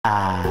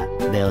Ah,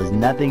 there's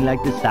nothing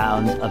like the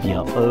sounds of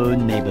your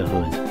own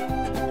neighborhood.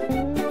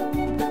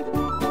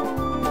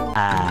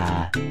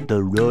 Ah,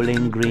 the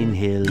rolling green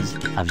hills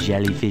of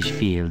Jellyfish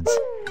Fields,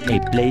 a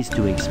place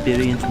to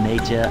experience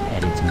nature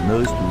at its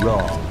most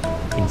raw,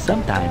 and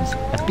sometimes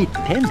a bit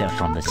tender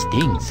from the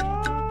stings.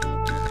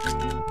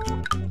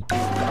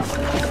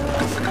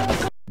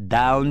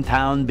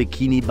 Downtown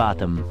Bikini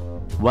Bottom,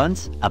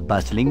 once a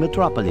bustling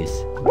metropolis,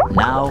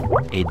 now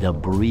a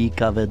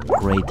debris-covered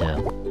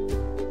crater.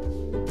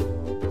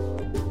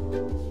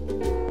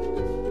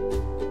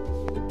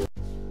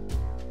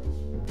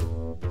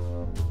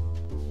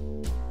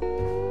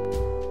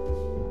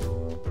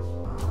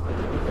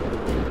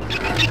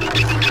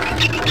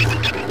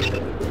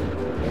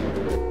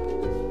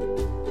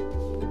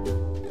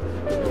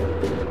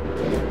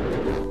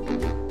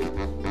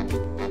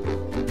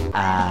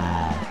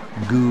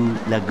 Goo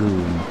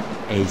Lagoon,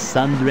 a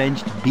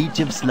sun-drenched beach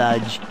of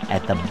sludge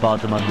at the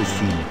bottom of the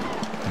sea.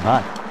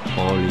 But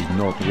all is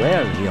not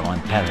well here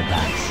on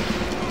Paradise.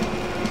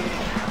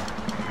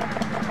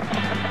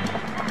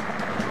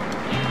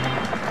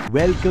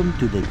 Welcome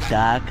to the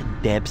dark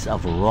depths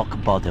of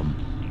Rock Bottom,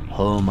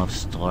 home of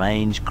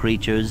strange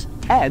creatures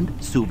and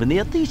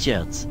souvenir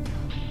t-shirts.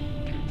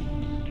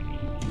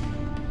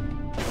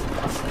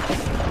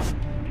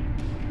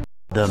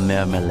 The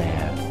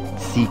Mermalair,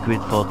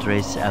 secret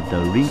fortress of the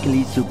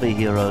wrinkly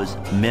superheroes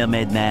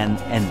Mermaid Man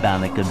and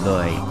Barnacle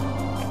Boy.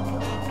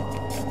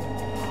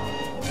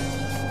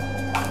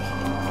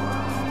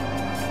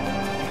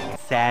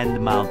 Sand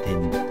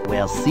Mountain,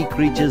 where sea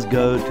creatures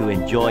go to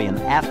enjoy an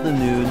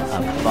afternoon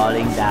of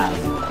falling down.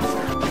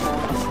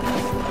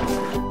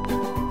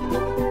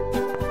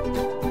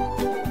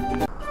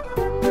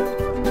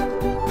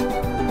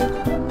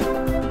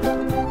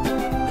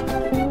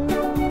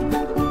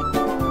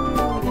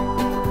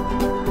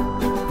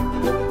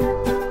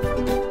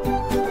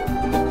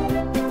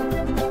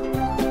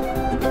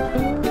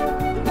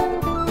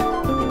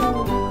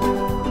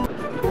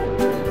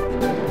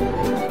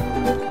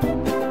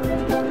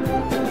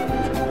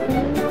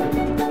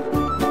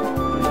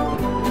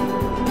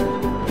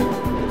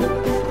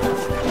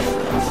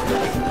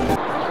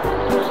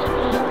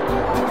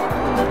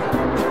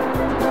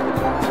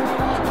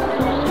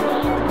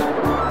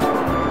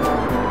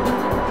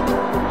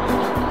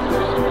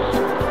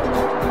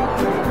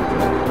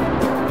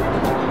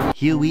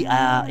 Here we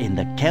are in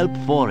the Kelp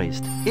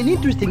Forest, an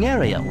interesting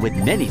area with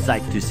many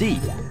sights to see,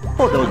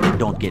 for those that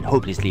don't get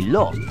hopelessly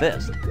lost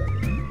first.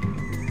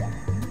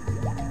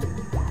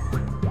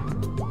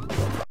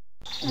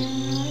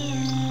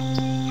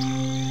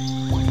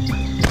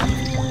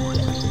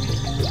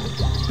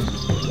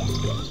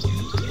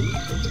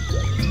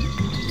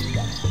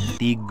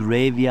 The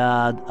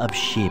graveyard of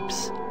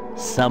ships.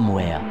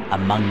 Somewhere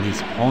among this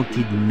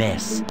haunted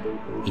mess,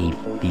 a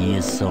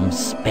fearsome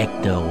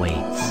specter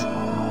waits.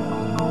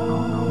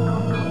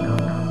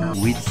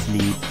 With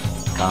sleep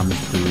comes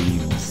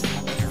dreams.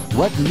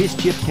 What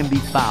mischief can be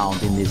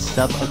found in this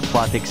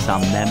subaquatic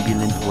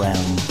somnambulant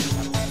realm?